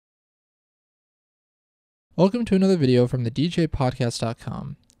Welcome to another video from the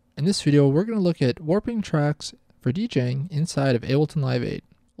DJpodcast.com. In this video, we're going to look at warping tracks for DJing inside of Ableton Live 8.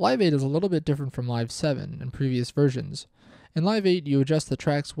 Live 8 is a little bit different from Live 7 and previous versions. In Live 8, you adjust the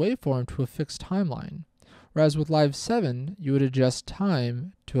track's waveform to a fixed timeline, whereas with Live 7, you would adjust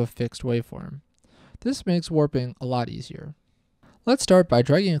time to a fixed waveform. This makes warping a lot easier. Let's start by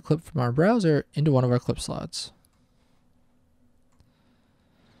dragging a clip from our browser into one of our clip slots.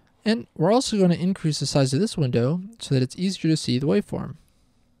 And we're also going to increase the size of this window so that it's easier to see the waveform.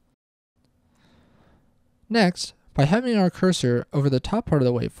 Next, by having our cursor over the top part of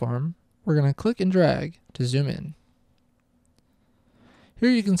the waveform, we're going to click and drag to zoom in. Here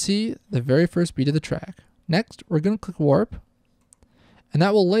you can see the very first beat of the track. Next, we're going to click warp, and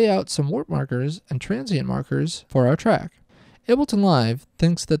that will lay out some warp markers and transient markers for our track. Ableton Live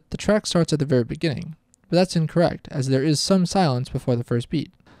thinks that the track starts at the very beginning, but that's incorrect as there is some silence before the first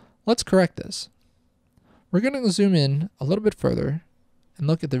beat. Let's correct this. We're going to zoom in a little bit further and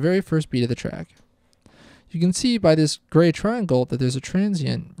look at the very first beat of the track. You can see by this gray triangle that there's a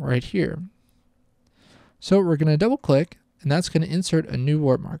transient right here. So we're going to double click, and that's going to insert a new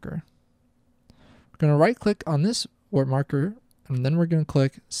warp marker. We're going to right click on this warp marker, and then we're going to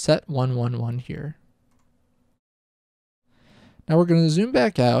click Set 111 here. Now we're going to zoom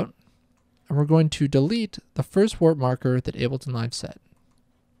back out, and we're going to delete the first warp marker that Ableton Live set.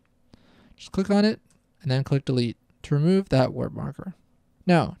 Just click on it and then click delete to remove that warp marker.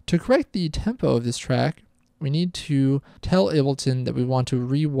 Now, to correct the tempo of this track, we need to tell Ableton that we want to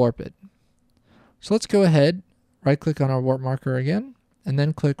re-warp it. So let's go ahead, right click on our warp marker again, and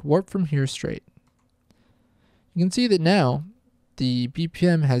then click warp from here straight. You can see that now the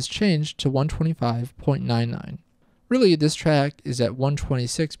BPM has changed to 125.99. Really, this track is at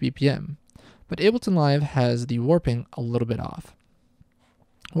 126 BPM, but Ableton Live has the warping a little bit off.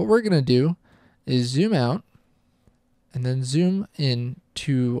 What we're going to do is zoom out and then zoom in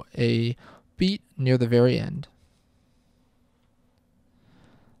to a beat near the very end.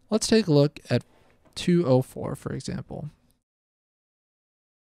 Let's take a look at 204, for example.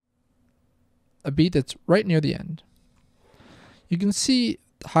 A beat that's right near the end. You can see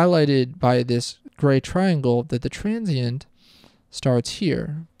highlighted by this gray triangle that the transient starts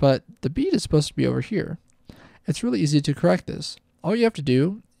here, but the beat is supposed to be over here. It's really easy to correct this. All you have to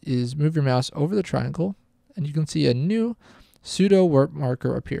do is move your mouse over the triangle, and you can see a new pseudo warp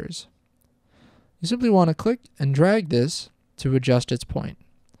marker appears. You simply want to click and drag this to adjust its point.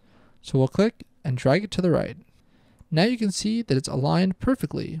 So we'll click and drag it to the right. Now you can see that it's aligned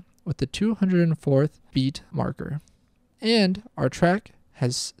perfectly with the 204th beat marker. And our track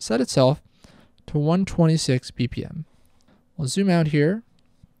has set itself to 126 BPM. We'll zoom out here,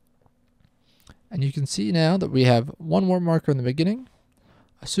 and you can see now that we have one warp marker in the beginning,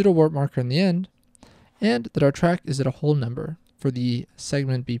 a pseudo warp marker in the end, and that our track is at a whole number for the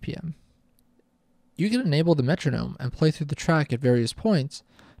segment BPM. You can enable the metronome and play through the track at various points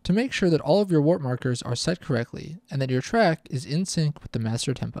to make sure that all of your warp markers are set correctly and that your track is in sync with the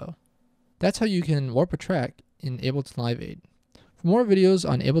master tempo. That's how you can warp a track in Ableton Live 8. For more videos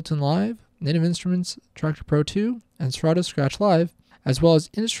on Ableton Live, Native Instruments, Tractor Pro 2, and Serato Scratch Live, as well as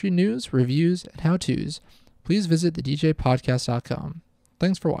industry news, reviews, and how-tos, please visit the DJpodcast.com.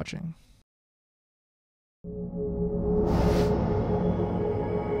 Thanks for watching.